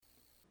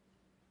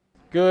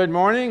Good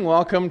morning.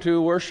 Welcome to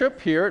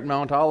worship here at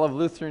Mount Olive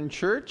Lutheran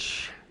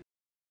Church.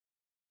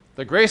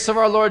 The grace of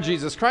our Lord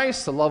Jesus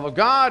Christ, the love of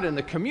God, and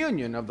the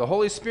communion of the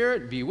Holy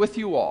Spirit be with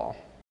you all.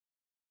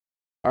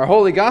 Our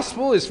Holy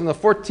Gospel is from the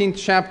 14th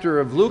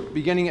chapter of Luke,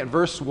 beginning at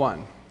verse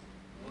 1.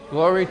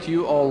 Glory to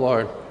you, O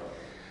Lord.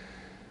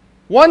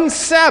 One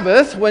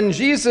Sabbath, when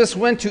Jesus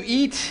went to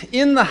eat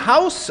in the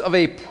house of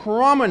a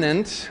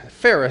prominent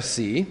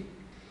Pharisee,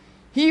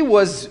 he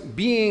was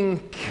being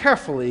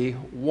carefully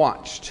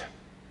watched.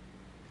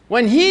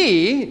 When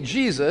he,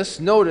 Jesus,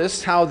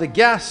 noticed how the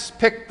guests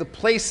picked the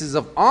places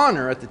of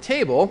honor at the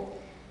table,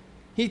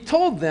 he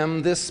told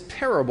them this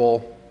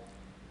parable.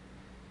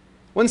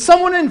 When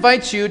someone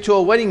invites you to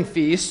a wedding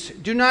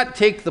feast, do not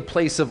take the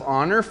place of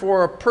honor,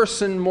 for a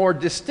person more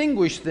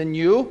distinguished than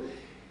you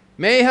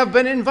may have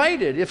been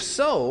invited. If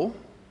so,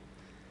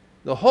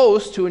 the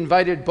host who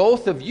invited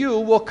both of you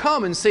will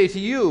come and say to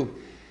you,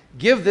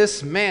 "Give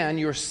this man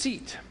your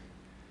seat."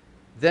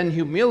 Then,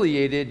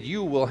 humiliated,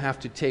 you will have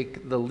to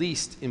take the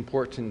least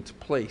important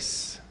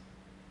place.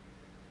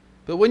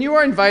 But when you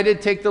are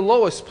invited, take the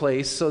lowest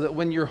place, so that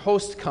when your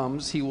host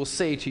comes, he will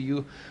say to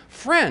you,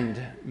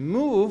 "Friend,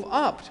 move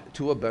up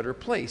to a better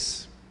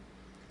place."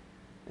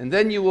 And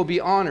then you will be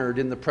honored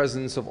in the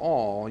presence of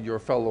all your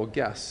fellow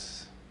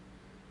guests.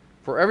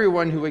 For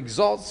everyone who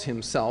exalts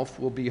himself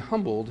will be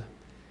humbled,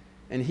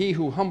 and he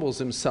who humbles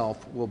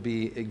himself will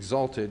be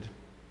exalted.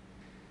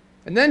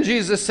 And then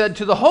Jesus said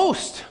to the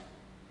host,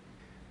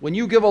 "When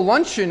you give a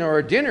luncheon or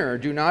a dinner,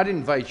 do not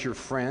invite your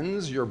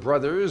friends, your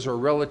brothers or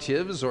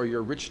relatives, or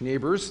your rich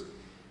neighbors.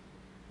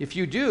 If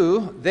you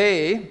do,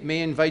 they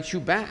may invite you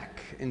back,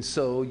 and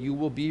so you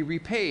will be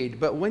repaid.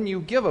 But when you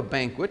give a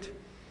banquet,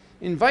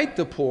 invite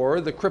the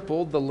poor, the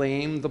crippled, the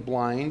lame, the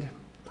blind,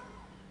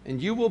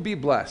 and you will be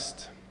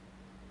blessed.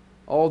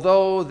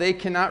 Although they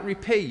cannot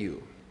repay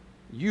you,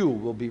 you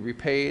will be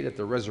repaid at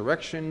the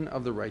resurrection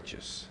of the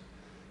righteous."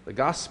 The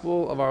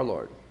Gospel of our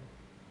Lord.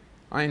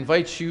 I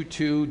invite you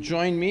to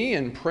join me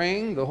in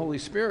praying the Holy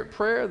Spirit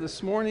prayer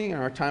this morning in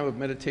our time of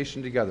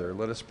meditation together.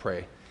 Let us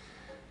pray.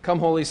 Come,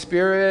 Holy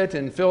Spirit,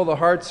 and fill the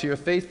hearts of your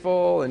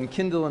faithful, and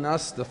kindle in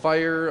us the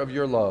fire of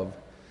your love.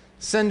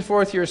 Send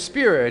forth your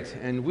Spirit,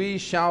 and we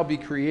shall be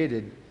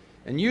created,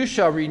 and you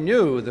shall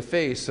renew the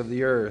face of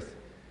the earth.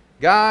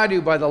 God,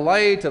 who by the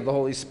light of the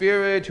Holy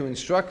Spirit, who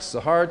instructs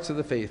the hearts of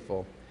the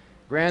faithful,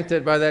 grant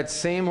that by that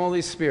same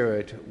Holy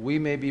Spirit we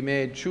may be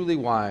made truly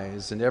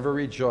wise and ever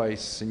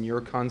rejoice in your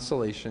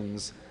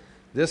consolations.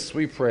 This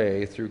we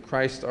pray through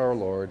Christ our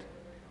Lord.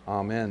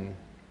 Amen.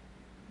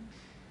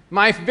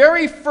 My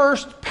very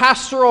first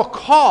pastoral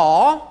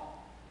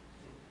call,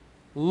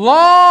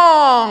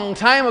 long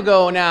time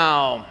ago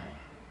now,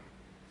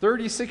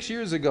 36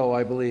 years ago,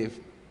 I believe.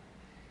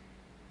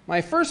 My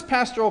first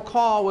pastoral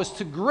call was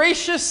to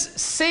Gracious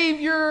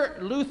Savior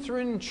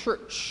Lutheran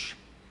Church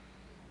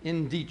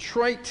in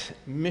Detroit,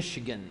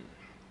 Michigan.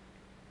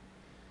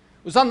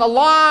 It was on the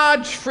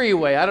Lodge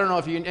Freeway. I don't know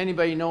if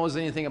anybody knows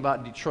anything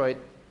about Detroit,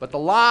 but the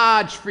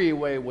Lodge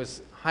Freeway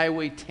was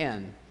Highway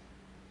 10.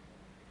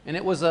 And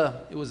it was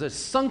a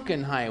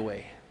sunken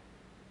highway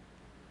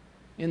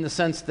in the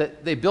sense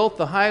that they built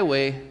the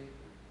highway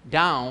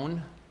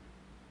down,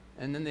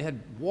 and then they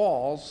had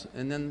walls,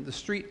 and then the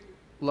street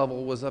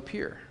level was up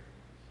here.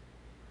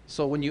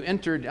 So when you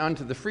entered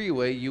onto the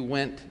freeway, you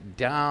went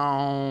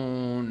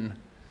down.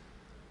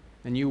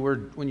 And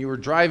when you were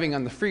driving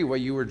on the freeway,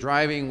 you were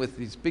driving with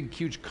these big,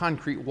 huge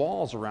concrete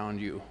walls around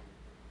you.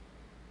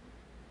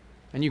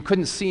 And you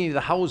couldn't see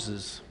the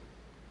houses.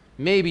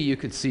 Maybe you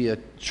could see a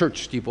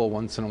church steeple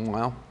once in a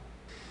while.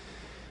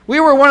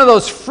 We were one of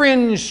those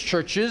fringe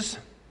churches.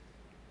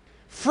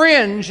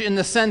 Fringe in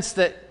the sense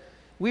that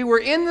we were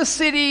in the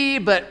city,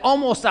 but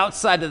almost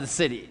outside of the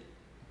city.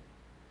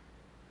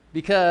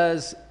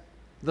 Because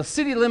the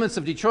city limits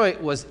of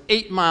Detroit was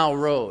 8 Mile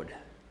Road.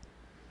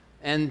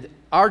 And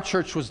our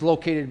church was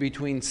located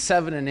between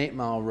 7 and 8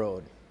 Mile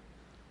Road.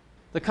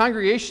 The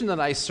congregation that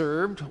I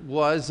served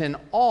was an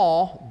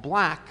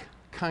all-black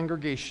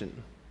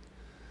congregation.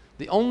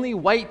 The only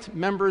white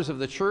members of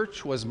the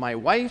church was my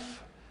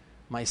wife,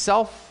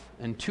 myself,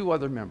 and 2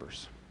 other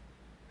members.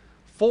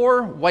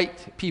 4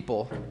 white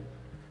people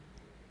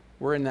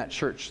were in that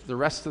church, the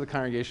rest of the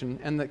congregation,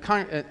 and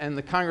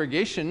the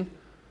congregation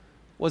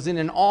was in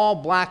an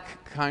all-black,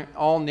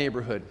 all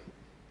neighborhood.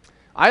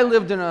 I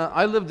lived in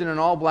an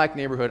all-black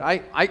neighborhood.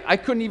 I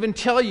couldn't even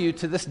tell you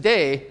to this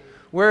day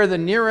where the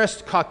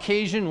nearest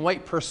Caucasian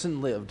white person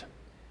lived.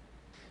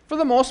 For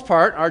the most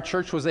part, our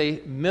church was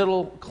a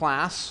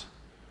middle-class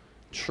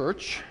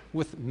church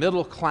with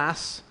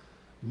middle-class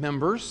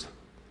members,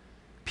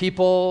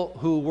 people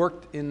who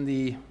worked in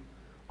the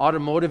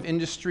automotive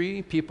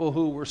industry, people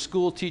who were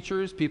school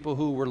teachers, people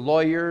who were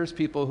lawyers,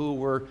 people who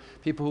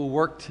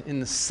worked in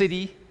the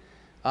city.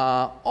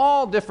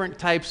 All different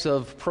types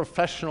of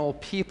professional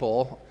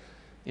people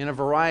in a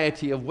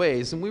variety of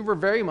ways. And we were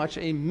very much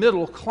a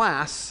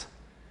middle-class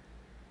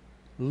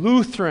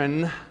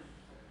Lutheran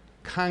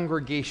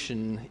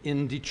congregation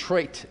in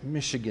Detroit,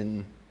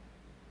 Michigan.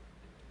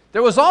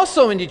 There was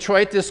also in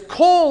Detroit this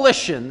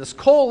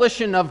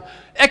coalition of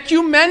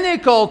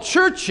ecumenical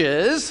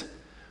churches,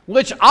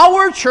 which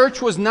our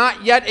church was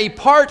not yet a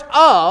part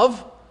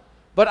of,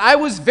 but I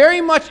was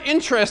very much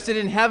interested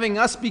in having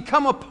us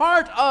become a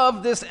part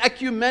of this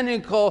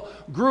ecumenical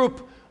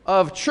group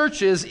of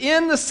churches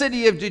in the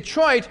city of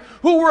Detroit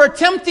who were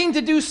attempting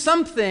to do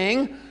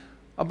something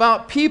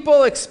about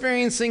people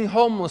experiencing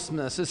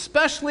homelessness,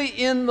 especially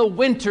in the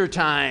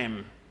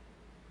wintertime.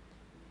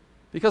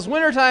 Because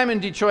wintertime in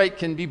Detroit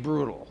can be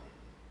brutal.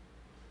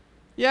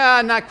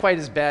 Yeah, not quite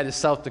as bad as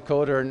South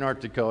Dakota or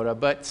North Dakota,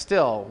 but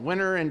still,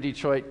 winter in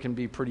Detroit can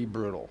be pretty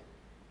brutal.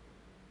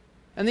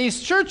 And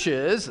these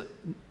churches,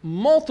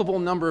 multiple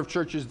number of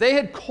churches, they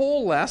had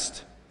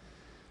coalesced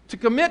to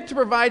commit to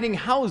providing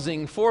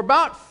housing for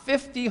about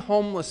 50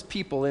 homeless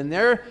people in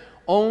their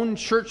own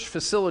church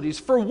facilities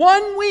for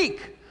 1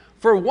 week.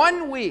 For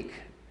 1 week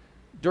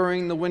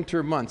during the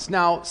winter months.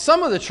 Now,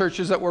 some of the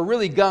churches that were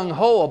really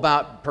gung-ho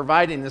about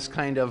providing this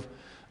kind of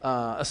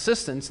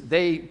assistance,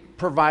 they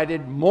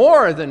provided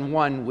more than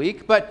 1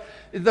 week, but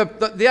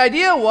the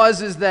idea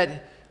is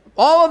that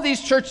all of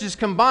these churches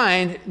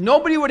combined,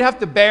 nobody would have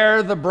to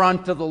bear the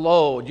brunt of the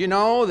load. You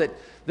know, that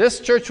this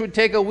church would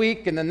take a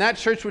week, and then that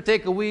church would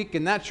take a week,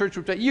 and that church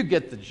would take, you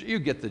get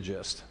the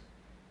gist.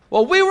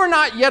 Well, we were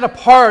not yet a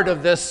part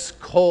of this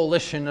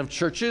coalition of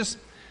churches,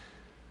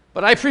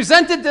 but I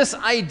presented this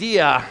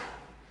idea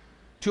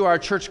to our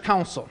church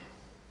council.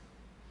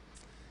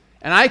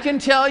 And I can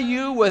tell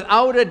you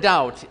without a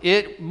doubt,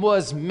 it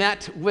was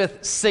met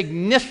with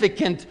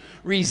significant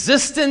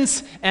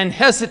resistance and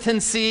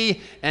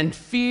hesitancy and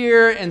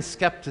fear and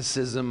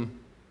skepticism.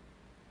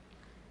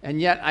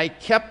 And yet I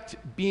kept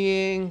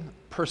being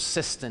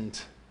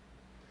persistent.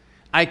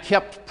 I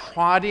kept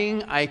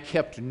prodding, I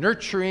kept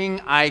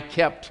nurturing, I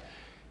kept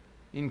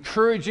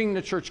encouraging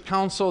the church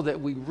council that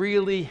we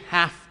really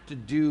have to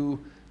do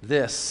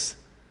this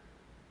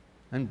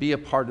and be a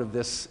part of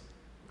this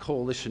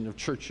coalition of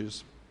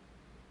churches.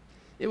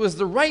 It was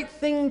the right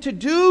thing to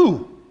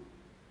do.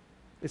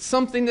 It's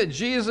something that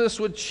Jesus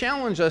would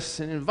challenge us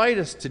and invite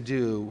us to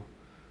do.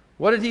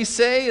 What did he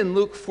say in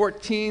Luke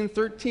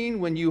 14:13?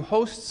 When you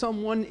host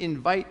someone,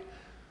 invite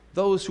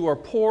those who are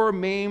poor,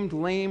 maimed,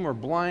 lame, or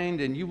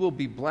blind, and you will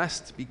be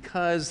blessed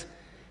because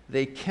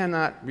they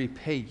cannot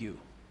repay you.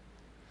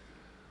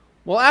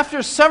 Well,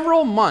 after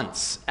several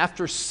months,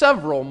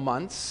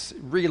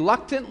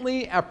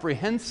 reluctantly,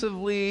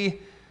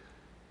 apprehensively,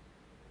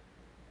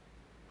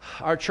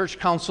 our church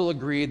council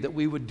agreed that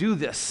we would do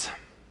this.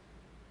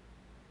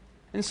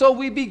 And so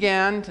we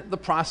began the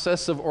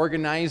process of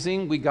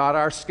organizing. We got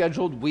our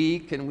scheduled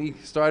week, and we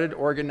started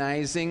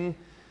organizing,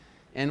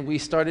 and we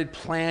started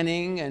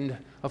planning. And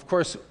of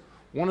course,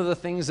 one of the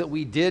things that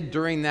we did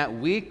during that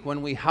week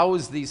when we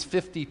housed these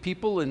 50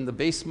 people in the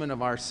basement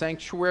of our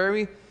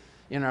sanctuary,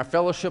 in our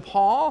fellowship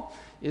hall,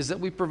 is that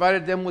we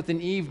provided them with an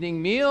evening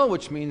meal,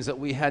 which means that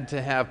we had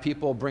to have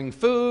people bring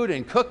food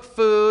and cook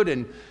food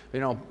and,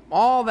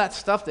 all that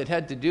stuff that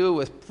had to do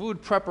with food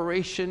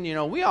preparation.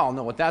 We all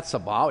know what that's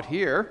about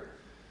here.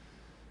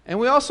 And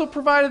we also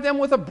provided them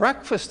with a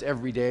breakfast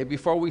every day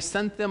before we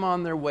sent them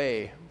on their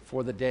way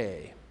for the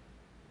day.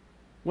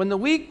 When the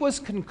week was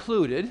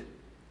concluded,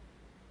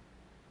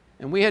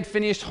 and we had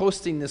finished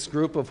hosting this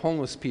group of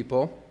homeless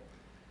people,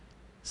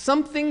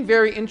 something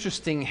very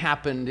interesting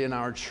happened in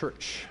our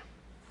church.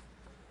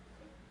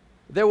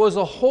 There was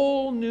a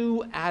whole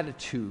new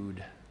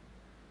attitude.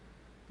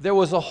 There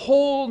was a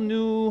whole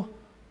new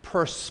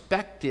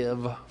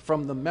perspective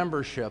from the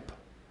membership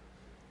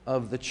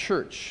of the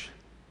church.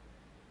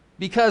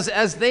 Because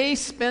as they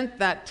spent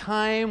that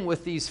time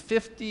with these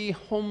 50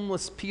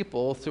 homeless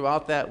people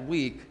throughout that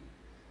week,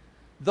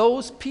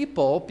 those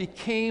people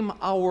became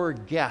our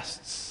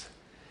guests.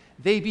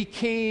 They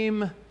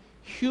became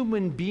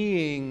human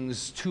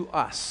beings to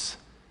us.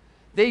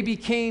 They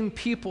became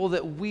people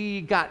that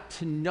we got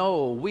to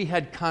know. We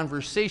had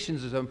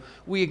conversations with them.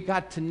 We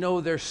got to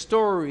know their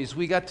stories.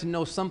 We got to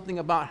know something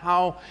about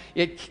how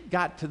it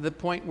got to the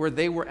point where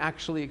they were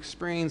actually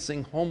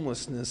experiencing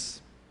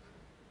homelessness.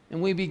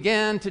 And we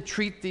began to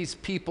treat these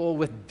people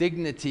with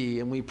dignity,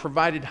 and we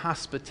provided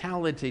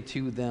hospitality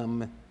to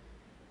them.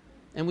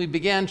 And we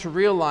began to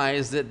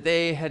realize that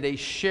they had a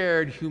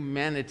shared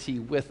humanity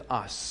with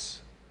us.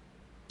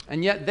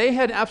 And yet they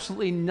had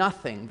absolutely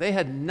nothing. They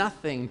had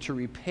nothing to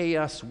repay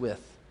us with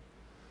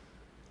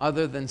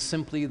other than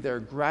simply their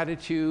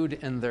gratitude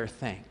and their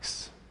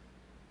thanks.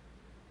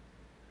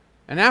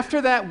 And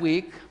after that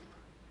week,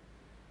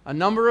 a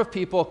number of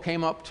people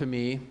came up to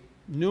me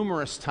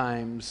numerous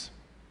times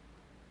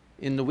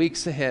in the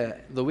weeks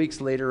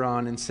later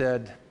on, and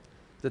said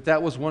that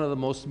that was one of the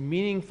most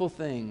meaningful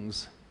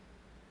things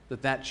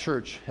that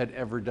church had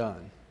ever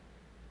done.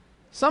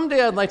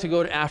 Someday I'd like to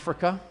go to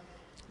Africa.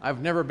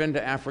 I've never been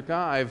to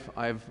Africa.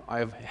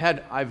 I've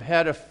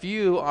had a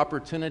few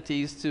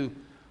opportunities to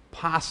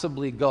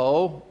possibly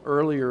go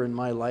earlier in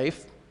my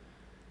life,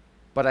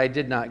 but I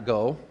did not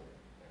go.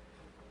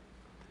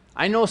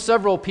 I know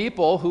several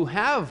people who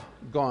have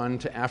gone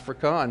to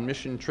Africa on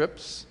mission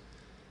trips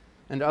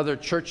and other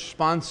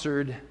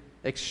church-sponsored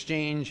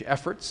exchange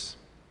efforts.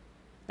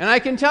 And I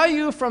can tell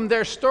you from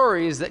their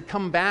stories that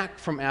come back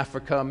from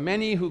Africa,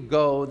 many who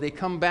go, they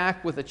come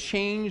back with a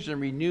changed and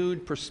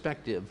renewed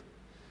perspective.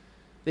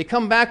 They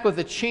come back with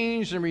a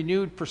changed and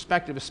renewed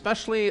perspective,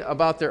 especially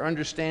about their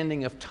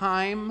understanding of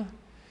time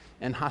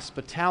and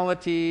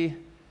hospitality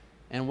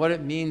and what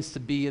it means to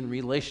be in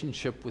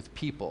relationship with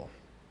people.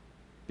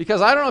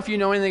 Because I don't know if you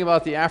know anything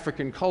about the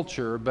African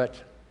culture, but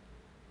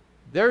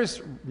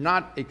there's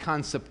not a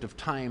concept of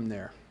time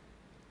there.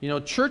 You know,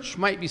 church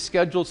might be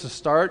scheduled to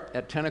start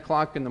at 10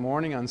 o'clock in the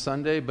morning on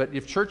Sunday, but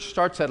if church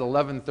starts at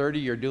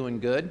 11:30, you're doing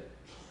good.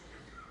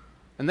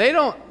 And they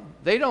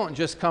don't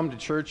just come to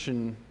church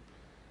and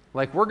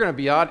like we're going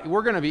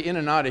to be in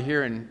and out of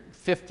here in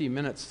 50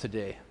 minutes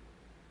today.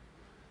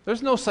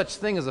 There's no such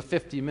thing as a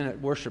 50-minute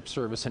worship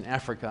service in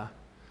Africa.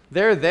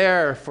 They're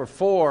there for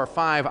 4 or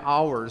 5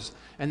 hours,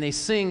 and they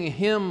sing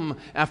hymn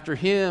after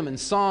hymn and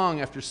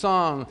song after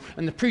song,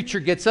 and the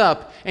preacher gets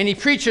up, and he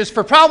preaches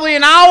for probably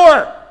an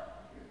hour.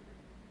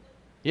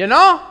 You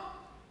know?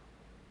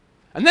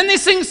 And then they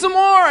sing some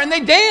more, and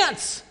they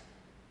dance.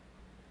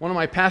 One of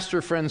my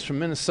pastor friends from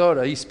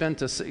Minnesota, he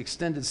spent an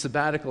extended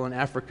sabbatical in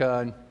Africa,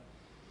 and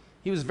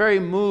he was very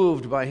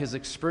moved by his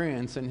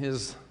experience and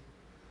his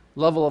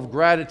level of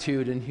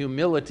gratitude and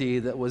humility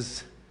that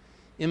was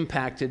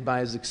impacted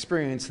by his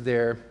experience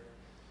there.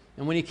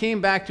 And when he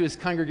came back to his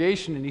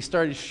congregation and he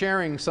started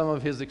sharing some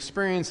of his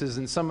experiences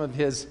and some of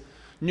his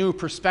new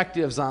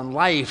perspectives on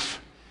life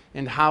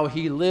and how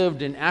he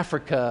lived in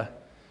Africa,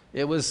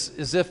 it was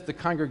as if the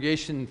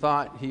congregation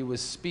thought he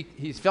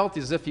felt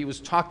as if he was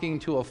talking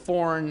to a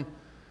foreign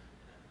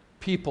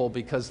people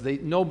because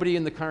nobody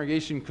in the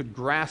congregation could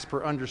grasp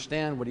or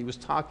understand what he was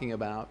talking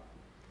about.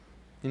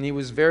 And he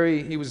was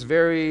very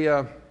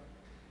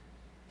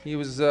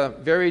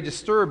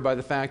disturbed by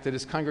the fact that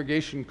his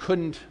congregation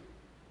couldn't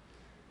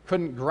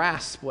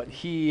grasp what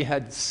he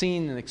had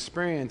seen and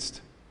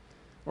experienced,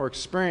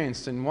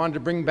 and wanted to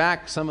bring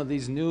back some of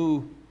these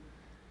new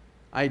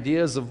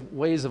ideas of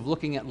ways of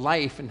looking at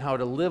life and how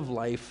to live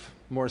life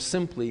more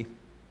simply.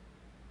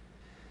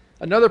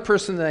 Another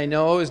person that I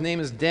know, his name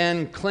is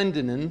Dan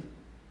Clendenin.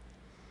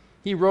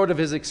 He wrote of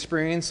his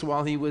experience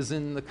while he was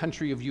in the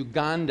country of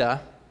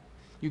Uganda.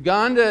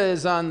 Uganda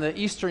is on the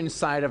eastern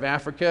side of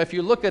Africa. If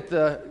you look at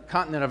the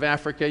continent of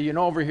Africa, you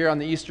know over here on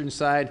the eastern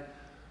side,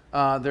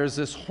 there's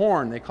this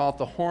horn. They call it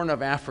the Horn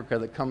of Africa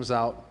that comes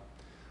out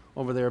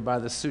over there by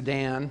the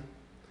Sudan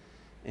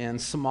and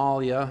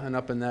Somalia and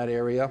up in that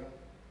area.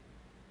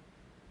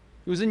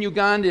 He was in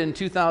Uganda in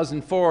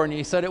 2004, and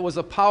he said it was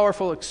a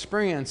powerful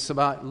experience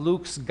about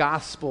Luke's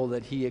gospel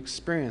that he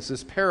experienced,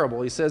 this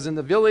parable. He says in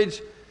a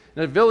village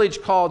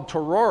called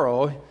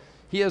Tororo,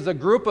 he has a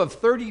group of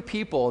 30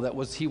 people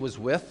he was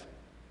with,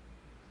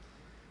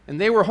 and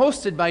they were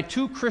hosted by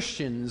 2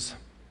 Christians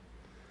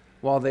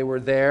while they were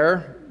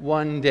there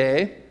one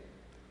day.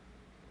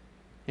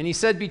 And he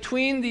said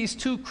between these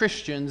 2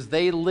 Christians,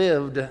 they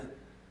lived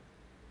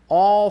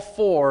all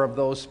 4 of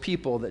those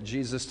people that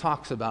Jesus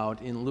talks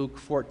about in Luke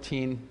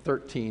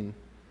 14:13,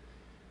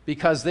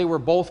 because they were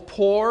both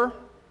poor.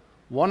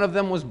 One of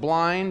them was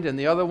blind, and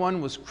the other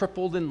one was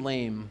crippled and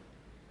lame.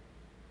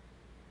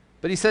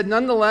 But he said,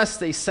 nonetheless,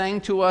 they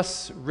sang to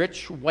us,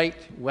 rich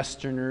white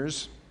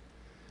Westerners,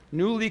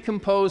 newly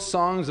composed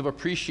songs of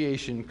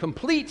appreciation,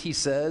 complete, he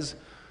says,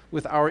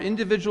 with our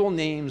individual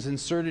names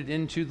inserted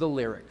into the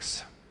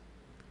lyrics.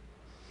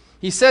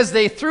 He says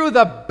they threw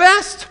the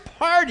best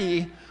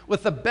party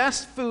with the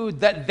best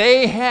food that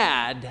they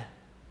had.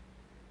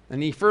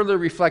 And he further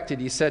reflected,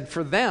 he said,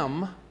 for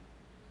them,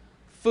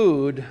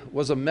 food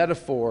was a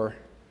metaphor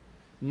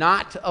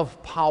not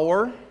of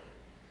power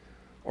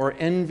or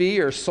envy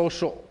or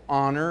social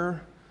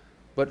honor,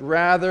 but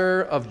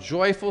rather of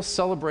joyful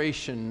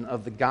celebration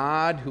of the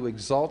God who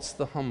exalts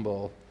the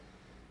humble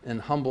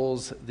and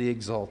humbles the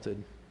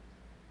exalted.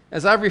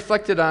 As I've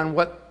reflected on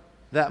what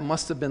that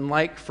must have been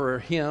like for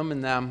him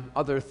and the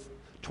other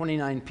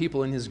 29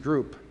 people in his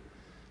group,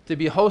 to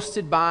be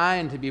hosted by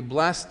and to be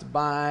blessed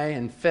by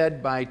and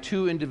fed by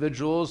 2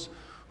 individuals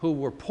who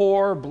were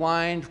poor,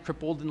 blind,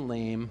 crippled, and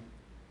lame,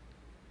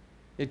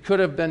 it could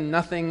have been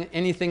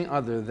anything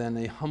other than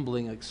a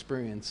humbling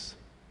experience.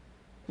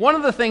 One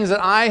of the things that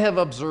I have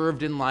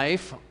observed in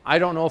life, I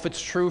don't know if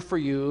it's true for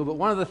you, but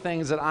one of the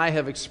things that I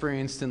have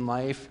experienced in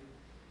life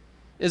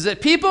is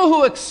that people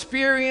who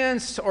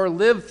experience or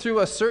live through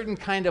a certain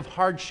kind of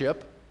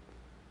hardship,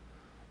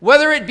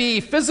 whether it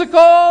be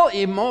physical,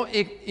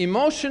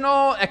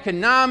 emotional,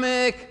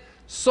 economic,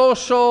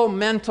 social,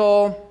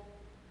 mental,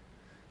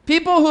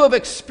 people who have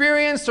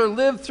experienced or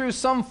lived through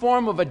some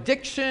form of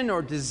addiction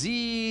or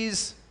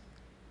disease,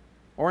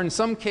 or in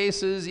some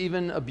cases,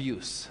 even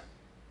abuse.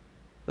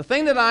 The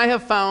thing that I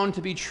have found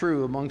to be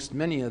true amongst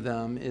many of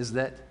them is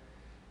that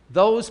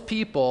those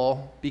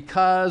people,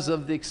 because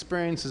of the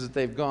experiences that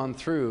they've gone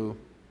through,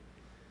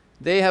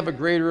 they have a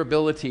greater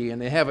ability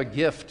and they have a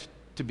gift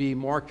to be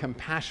more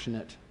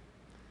compassionate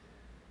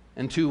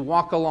and to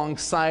walk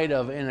alongside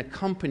of and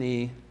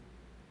accompany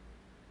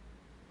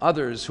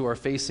others who are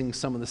facing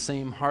some of the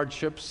same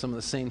hardships, some of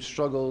the same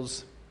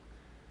struggles,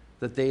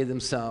 that they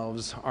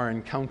themselves are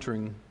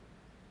encountering.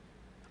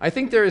 I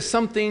think there is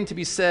something to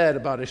be said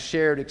about a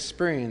shared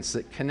experience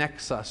that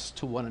connects us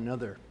to one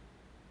another.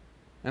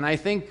 And I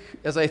think,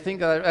 as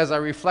I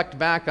reflect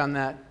back on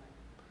that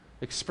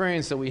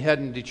experience that we had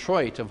in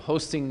Detroit of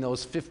hosting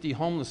those 50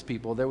 homeless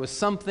people, there was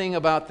something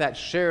about that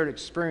shared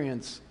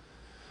experience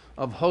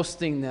of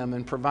hosting them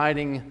and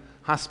providing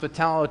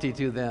hospitality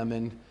to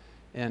them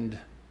and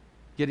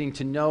getting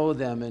to know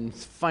them and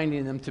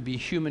finding them to be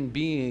human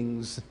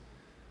beings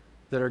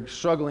that are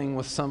struggling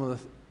with some of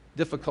the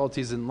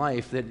difficulties in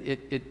life, that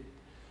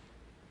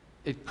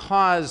it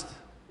caused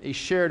a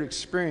shared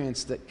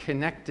experience that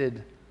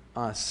connected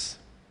us.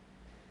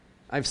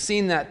 I've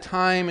seen that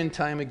time and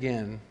time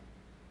again,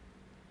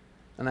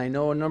 and I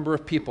know a number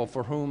of people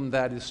for whom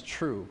that is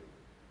true.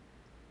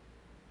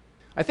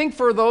 I think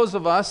for those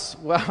of us,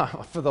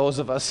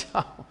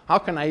 how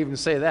can I even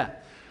say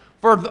that?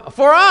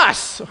 For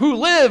us who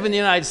live in the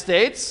United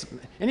States,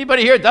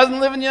 anybody here doesn't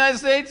live in the United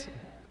States?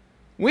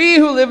 We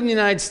who live in the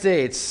United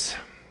States,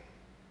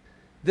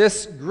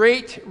 this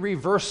great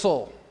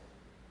reversal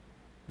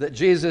that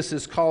Jesus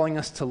is calling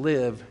us to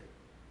live,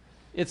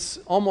 it's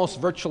almost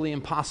virtually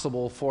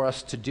impossible for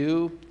us to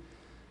do,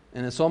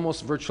 and it's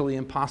almost virtually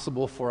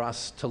impossible for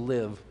us to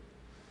live.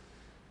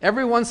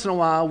 Every once in a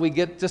while, we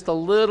get just a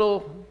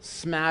little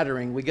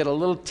smattering, we get a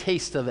little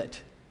taste of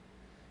it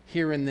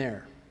here and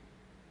there.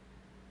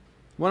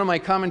 One of my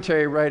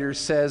commentary writers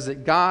says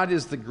that God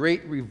is the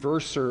great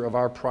reverser of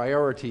our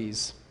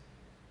priorities.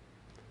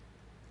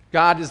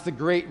 God is the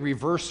great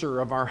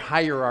reverser of our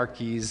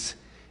hierarchies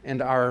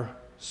and our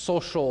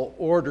social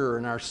order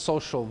and our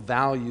social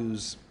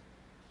values.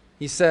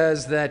 He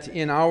says that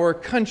in our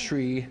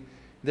country,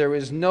 there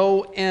is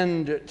no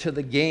end to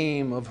the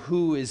game of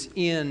who is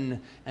in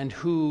and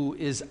who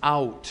is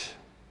out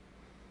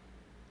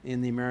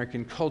in the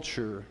American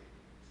culture,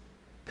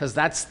 because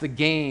that's the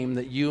game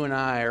that you and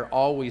I are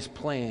always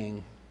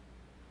playing.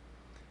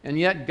 And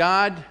yet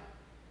God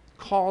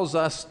calls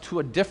us to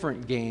a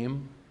different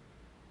game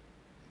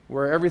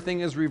where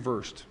everything is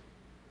reversed.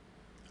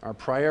 Our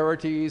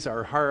priorities,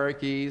 our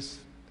hierarchies,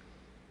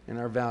 and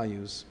our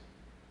values.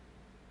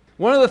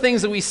 One of the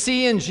things that we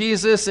see in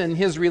Jesus and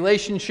his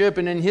relationship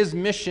and in his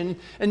mission,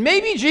 and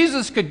maybe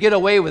Jesus could get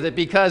away with it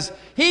because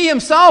he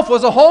himself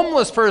was a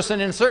homeless person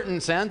in a certain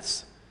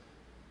sense.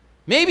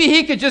 Maybe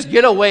he could just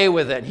get away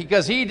with it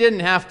because he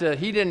didn't have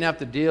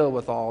to deal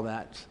with all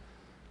that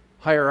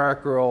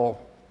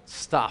hierarchical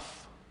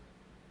stuff.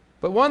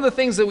 But one of the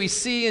things that we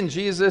see in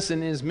Jesus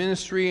and his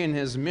ministry and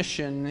his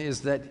mission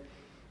is that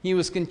he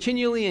was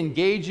continually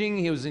engaging,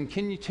 he was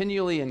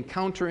continually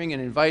encountering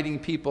and inviting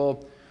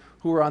people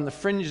who were on the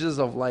fringes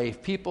of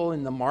life, people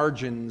in the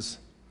margins,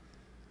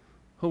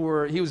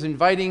 he was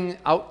inviting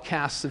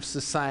outcasts of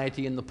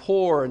society and the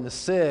poor and the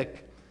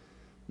sick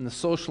and the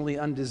socially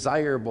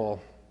undesirable.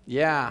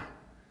 Yeah,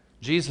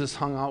 Jesus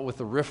hung out with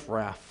the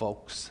riffraff,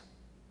 folks.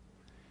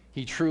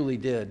 He truly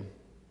did.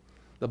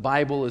 The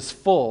Bible is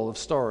full of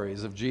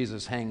stories of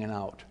Jesus hanging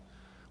out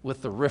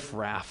with the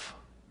riffraff.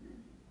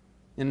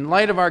 In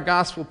light of our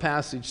gospel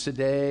passage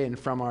today and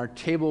from our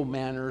table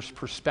manners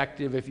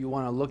perspective, if you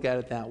want to look at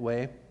it that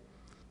way,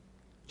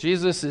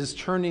 Jesus is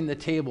turning the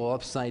table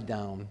upside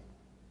down.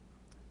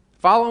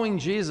 Following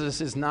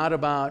Jesus is not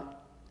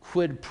about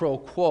quid pro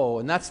quo,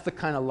 and that's the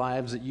kind of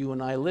lives that you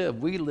and I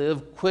live. We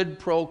live quid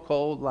pro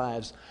quo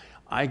lives.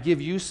 I give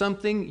you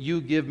something,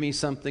 you give me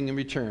something in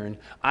return.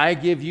 I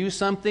give you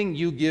something,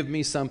 you give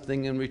me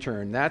something in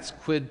return. That's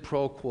quid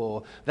pro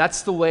quo.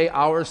 That's the way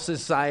our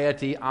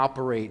society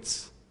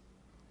operates.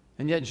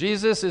 And yet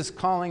Jesus is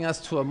calling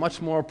us to a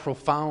much more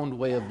profound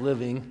way of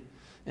living,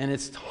 and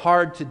it's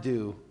hard to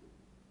do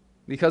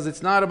because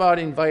it's not about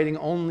inviting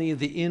only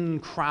the in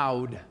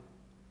crowd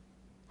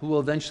who will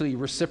eventually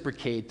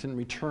reciprocate and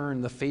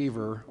return the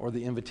favor or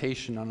the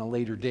invitation on a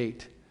later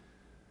date.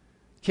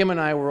 Kim and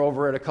I were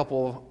over at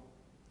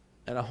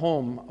a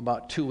home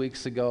about 2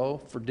 weeks ago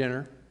for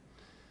dinner.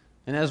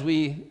 And as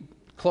we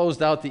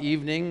closed out the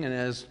evening and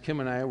as Kim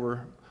and I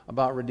were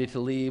about ready to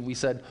leave, we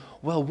said,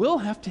 well, we'll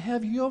have to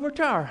have you over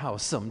to our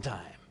house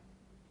sometime.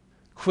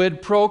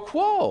 Quid pro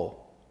quo.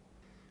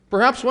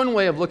 Perhaps one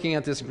way of looking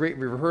at this great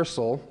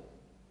reversal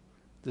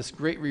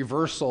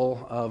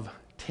of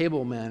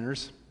table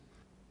manners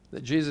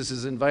that Jesus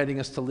is inviting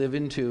us to live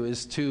into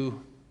is to,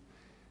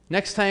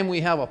 next time we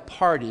have a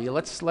party,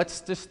 let's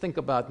just think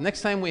about,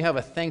 next time we have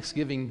a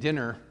Thanksgiving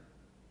dinner,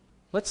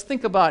 let's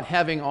think about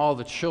having all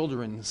the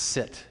children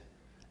sit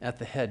at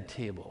the head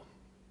table.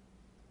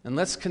 And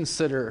let's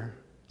consider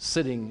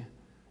sitting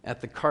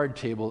at the card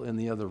table in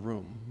the other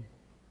room.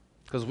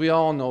 Because we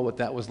all know what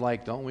that was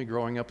like, don't we,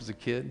 growing up as a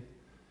kid?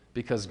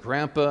 Because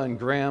grandpa and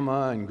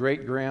grandma and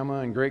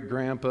great-grandma and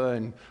great-grandpa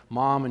and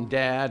mom and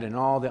dad and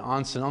all the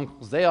aunts and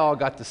uncles, they all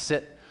got to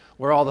sit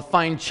where all the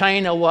fine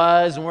china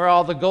was and where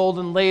all the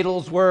golden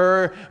ladles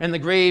were and the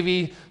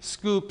gravy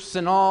scoops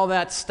and all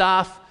that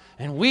stuff.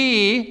 And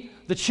we,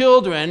 the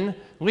children,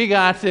 we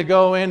got to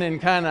go in and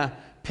kind of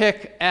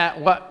pick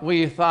at what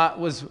we thought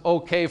was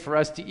okay for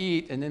us to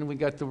eat, and then we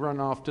got to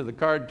run off to the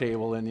card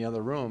table in the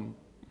other room.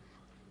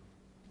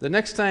 The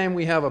next time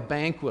we have a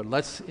banquet,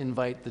 let's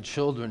invite the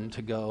children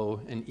to go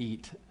and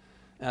eat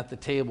at the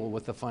table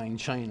with the fine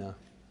china.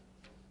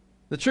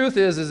 The truth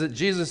is that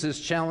Jesus is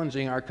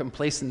challenging our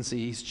complacency.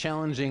 He's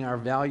challenging our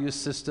value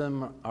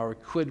system, our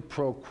quid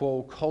pro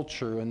quo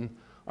culture, and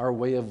our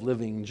way of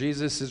living.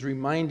 Jesus is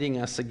reminding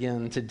us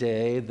again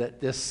today that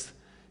this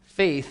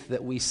faith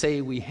that we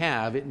say we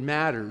have, it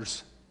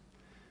matters.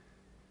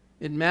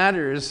 It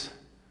matters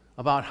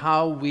about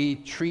how we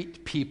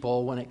treat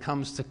people when it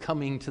comes to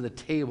coming to the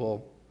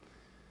table,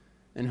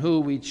 and who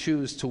we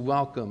choose to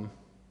welcome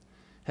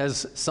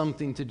has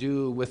something to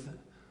do with,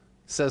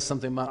 says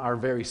something about our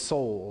very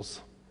souls.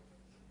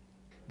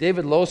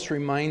 David Lose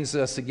reminds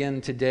us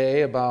again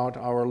today about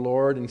our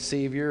Lord and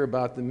Savior,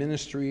 about the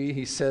ministry.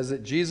 He says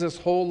that Jesus'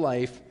 whole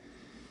life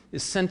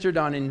is centered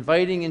on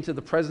inviting into the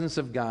presence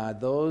of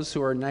God those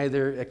who are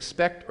neither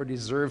expect or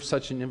deserve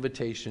such an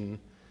invitation.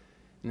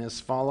 And as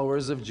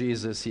followers of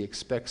Jesus, he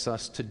expects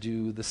us to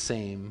do the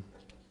same.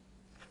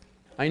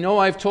 I know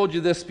I've told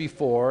you this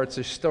before. It's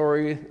a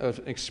story of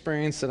an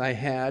experience that I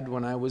had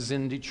when I was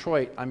in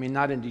Detroit. I mean,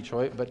 not in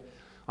Detroit, but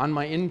on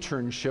my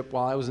internship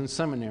while I was in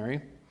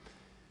seminary.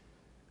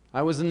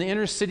 I was in the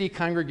inner city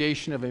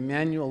congregation of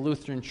Emmanuel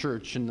Lutheran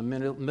Church in the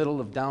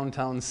middle of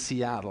downtown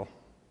Seattle.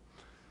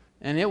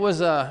 And it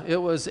was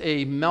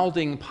a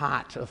melting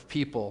pot of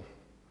people,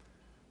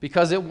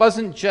 because it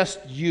wasn't just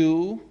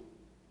you,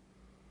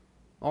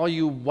 all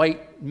you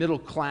white middle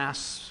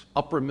class,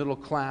 upper middle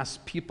class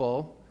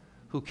people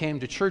who came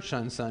to church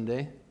on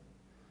Sunday.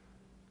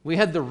 We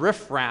had the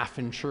riffraff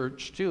in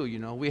church too, you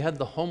know. We had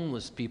the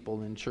homeless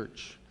people in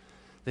church.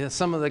 They had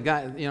some of the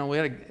guys, you know, we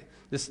had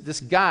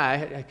this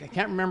guy, I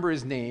can't remember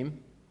his name,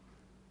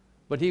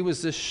 but he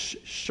was this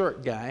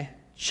short guy,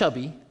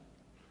 chubby.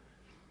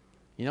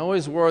 He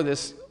always wore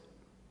this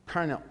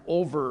kind of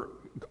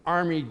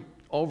army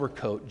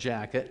overcoat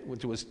jacket,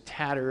 which was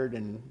tattered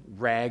and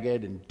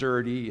ragged and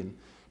dirty and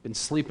been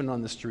sleeping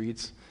on the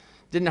streets.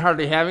 Didn't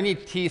hardly have any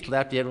teeth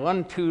left. He had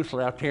one tooth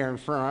left here in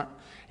front.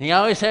 And he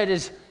always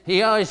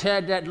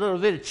had that little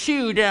bit of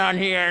chew down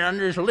here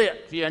under his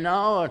lip, you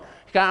know. And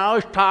he kind of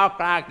always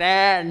talked like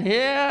that. And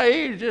yeah,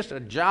 he's just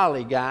a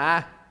jolly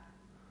guy.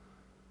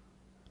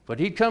 But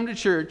he'd come to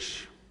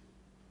church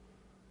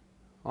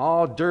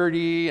all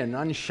dirty and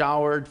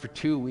unshowered for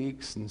 2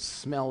 weeks and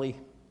smelly.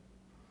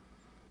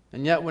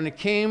 And yet when it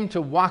came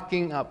to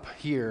walking up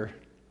here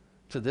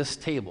to this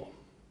table,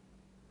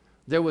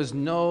 there was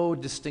no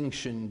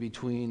distinction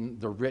between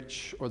the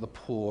rich or the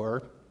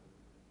poor.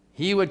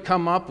 He would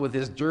come up with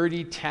his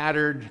dirty,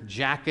 tattered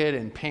jacket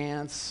and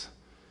pants,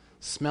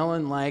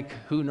 smelling like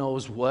who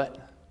knows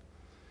what.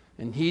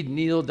 And he'd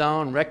kneel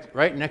down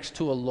right next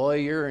to a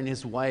lawyer and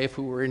his wife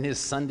who were in his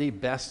Sunday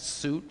best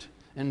suit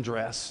and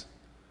dress.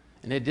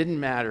 And it didn't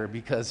matter,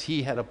 because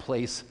he had a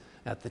place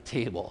at the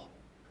table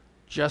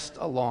just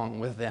along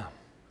with them.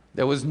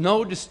 There was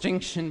no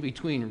distinction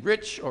between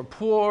rich or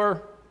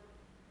poor.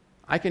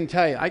 I can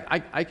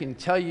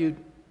tell you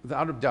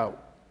without a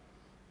doubt,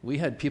 we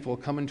had people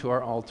coming to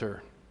our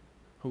altar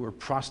who were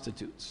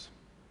prostitutes.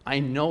 I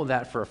know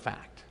that for a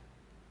fact.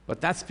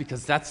 But that's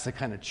because that's the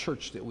kind of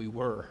church that we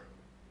were.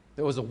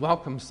 There was a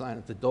welcome sign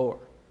at the door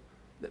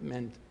that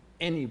meant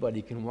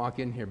anybody can walk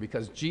in here,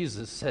 because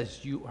Jesus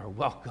says you are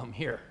welcome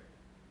here.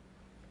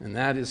 And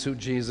that is who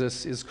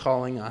Jesus is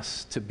calling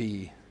us to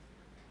be.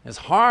 As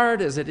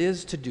hard as it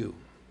is to do,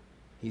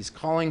 he's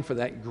calling for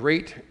that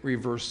great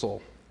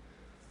reversal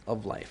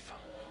of life.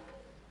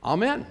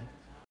 Amen.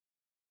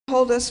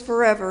 Hold us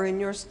forever in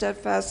your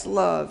steadfast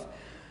love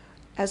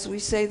as we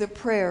say the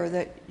prayer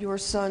that your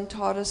Son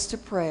taught us to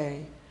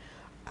pray.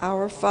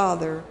 Our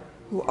Father,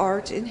 who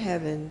art in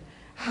heaven,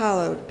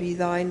 hallowed be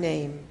thy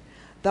name.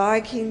 Thy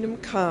kingdom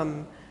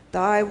come,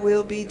 thy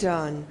will be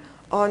done,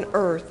 on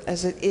earth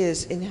as it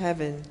is in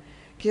heaven.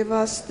 Give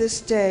us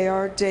this day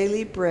our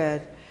daily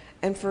bread,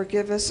 and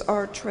forgive us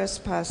our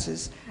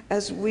trespasses,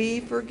 as we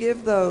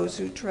forgive those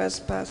who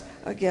trespass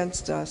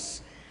against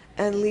us.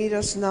 And lead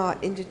us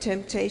not into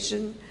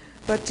temptation,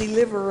 but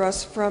deliver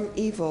us from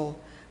evil.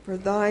 For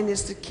thine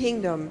is the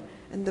kingdom,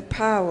 and the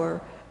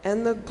power,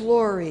 and the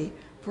glory,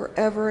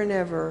 forever and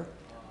ever.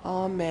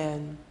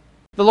 Amen.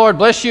 The Lord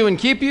bless you and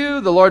keep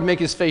you. The Lord make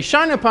his face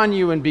shine upon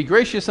you and be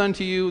gracious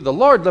unto you. The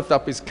Lord lift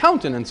up his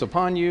countenance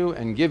upon you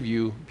and give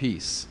you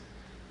peace.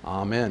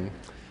 Amen.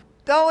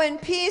 Go in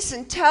peace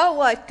and tell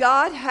what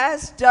God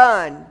has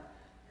done.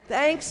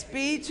 Thanks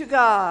be to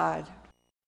God.